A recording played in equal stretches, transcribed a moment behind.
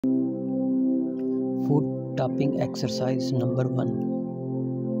Foot tapping exercise number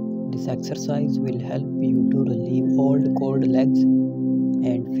 1. This exercise will help you to relieve old cold legs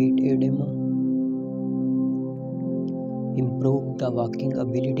and feet edema, improve the walking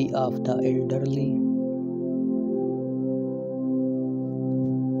ability of the elderly,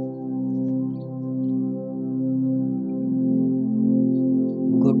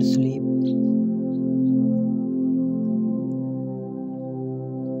 good sleep,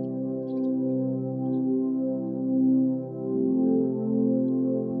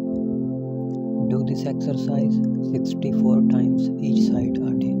 do this exercise 64 times each side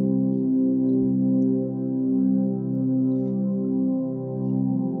a day.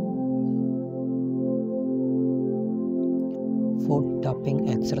 Foot tapping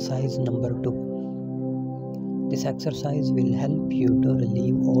exercise number 2. This exercise will help you to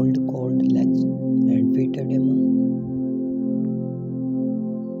relieve old cold legs and feet edema,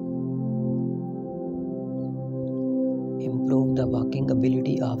 improve the walking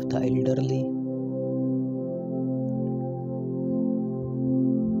ability of the elderly,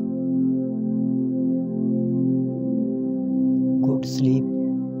 good sleep,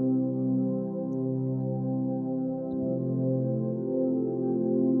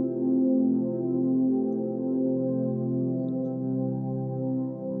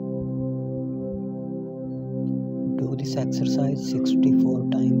 do this exercise 64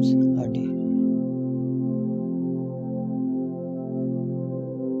 times a day.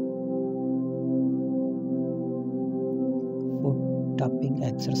 Foot tapping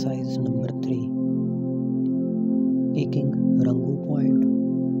exercise number 3. Kicking Rangu point.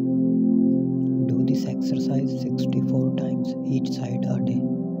 Do this exercise 64 times each side a day.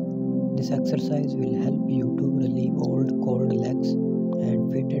 This exercise will help you to relieve old cold legs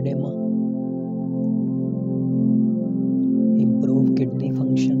and feet edema, improve kidney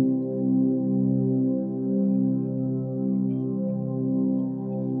function,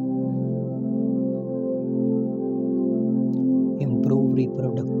 improve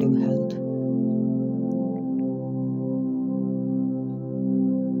reproductive health,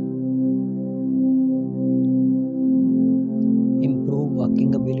 improve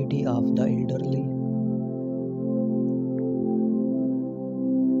walking ability of the elderly,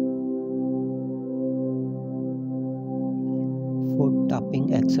 foot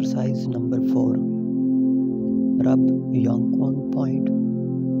tapping exercise number 4. Rub Yongquan point.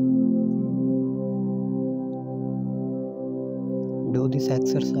 Do this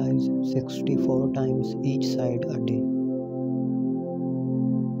exercise 64 times each side a day.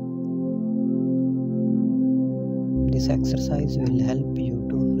 This exercise will help you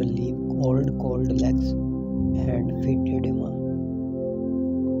to relieve old cold legs and feet edema,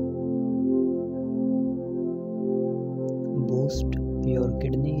 boost your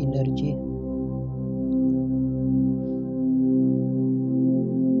kidney energy,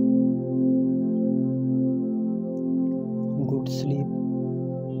 good sleep,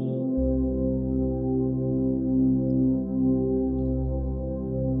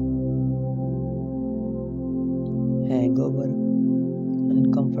 hangover,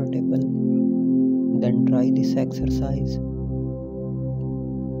 uncomfortable, then try this exercise.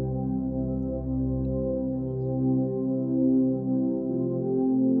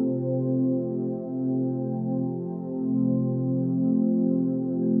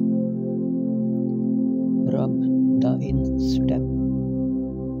 Rub the instep,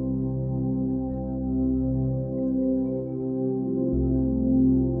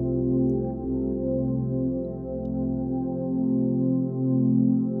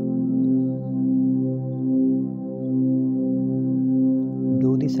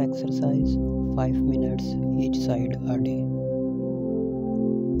 do this exercise 5 minutes each side a day.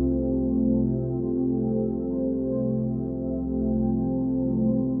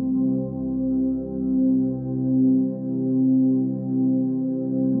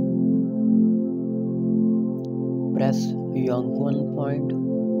 Press Yongquan point.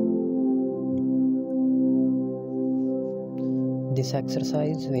 This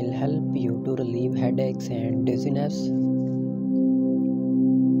exercise will help you to relieve headaches and dizziness,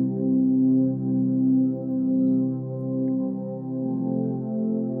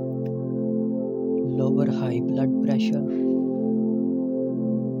 lower high blood pressure,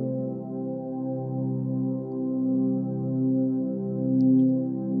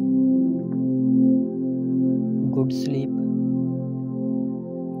 good sleep,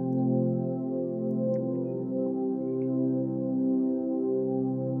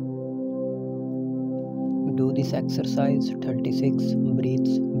 do this exercise 36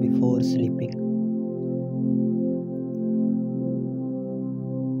 breaths before sleeping.